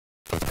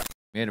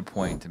made a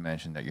point to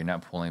mention that you're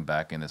not pulling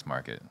back in this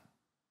market.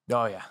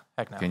 Oh yeah,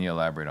 heck no. Can you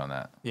elaborate on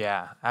that?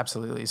 Yeah,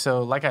 absolutely.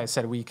 So like I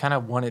said, we kind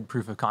of wanted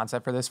proof of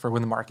concept for this for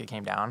when the market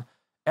came down.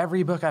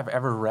 Every book I've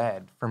ever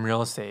read from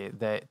real estate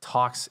that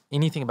talks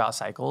anything about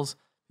cycles,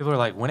 people are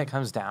like, when it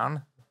comes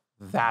down,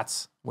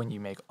 that's when you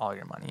make all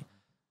your money.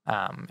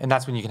 And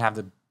that's when you can have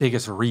the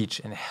biggest reach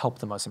and help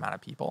the most amount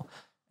of people.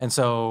 And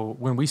so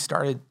when we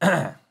started,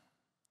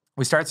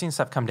 we started seeing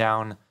stuff come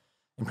down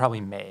in probably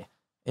May.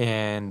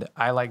 And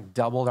I like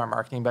doubled our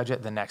marketing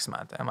budget the next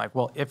month. I'm like,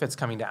 well, if it's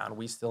coming down,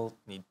 we still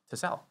need to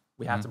sell.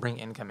 We have to bring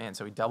income in.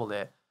 So we doubled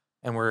it.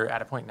 And we're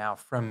at a point now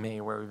from May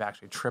where we've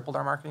actually tripled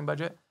our marketing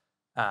budget.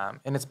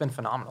 And it's been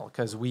phenomenal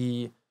because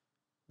we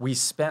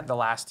spent the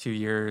last 2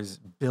 years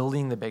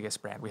building the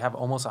biggest brand. We have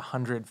almost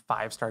 100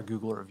 5-star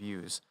Google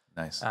reviews.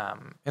 Nice.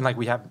 And like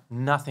we have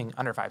nothing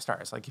under 5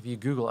 stars. Like if you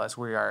Google us,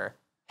 we are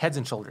heads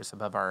and shoulders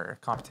above our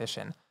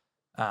competition.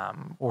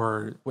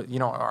 Or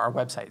our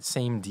website,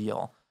 same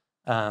deal.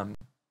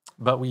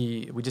 But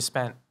we just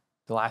spent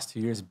the last 2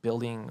 years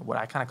building what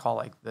I kind of call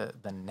like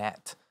the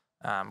net.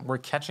 We're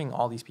catching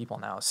all these people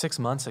now. 6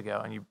 months ago,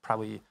 and you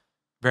probably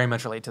very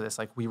much relate to this,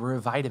 like we were a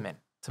vitamin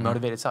to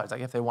motivated sellers.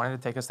 Like if they wanted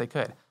to take us, they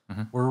could.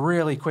 We're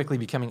really quickly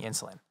becoming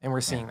insulin. And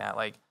we're seeing that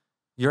like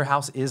your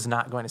house is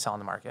not going to sell in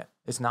the market.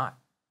 It's not.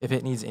 If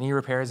it needs any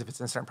repairs, if it's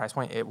in a certain price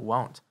point, it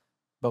won't.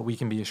 But we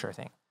can be a sure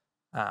thing.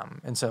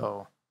 And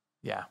so,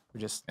 yeah, we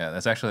just... Yeah,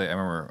 that's actually, I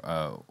remember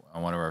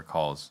on one of our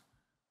calls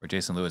where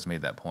Jason Lewis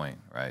made that point,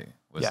 right?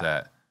 Was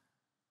that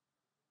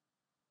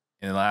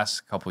in the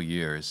last couple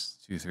years,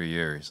 2-3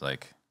 years,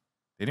 like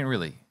they didn't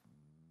really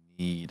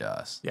need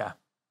us. Yeah.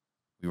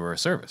 We were a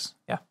service.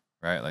 Yeah.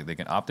 Right? Like they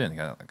can opt in,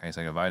 kind of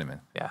like a vitamin.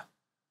 Yeah.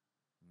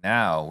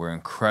 Now we're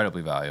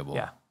incredibly valuable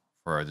Yeah.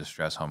 for a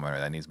distressed homeowner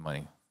that needs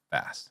money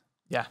fast.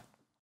 Yeah.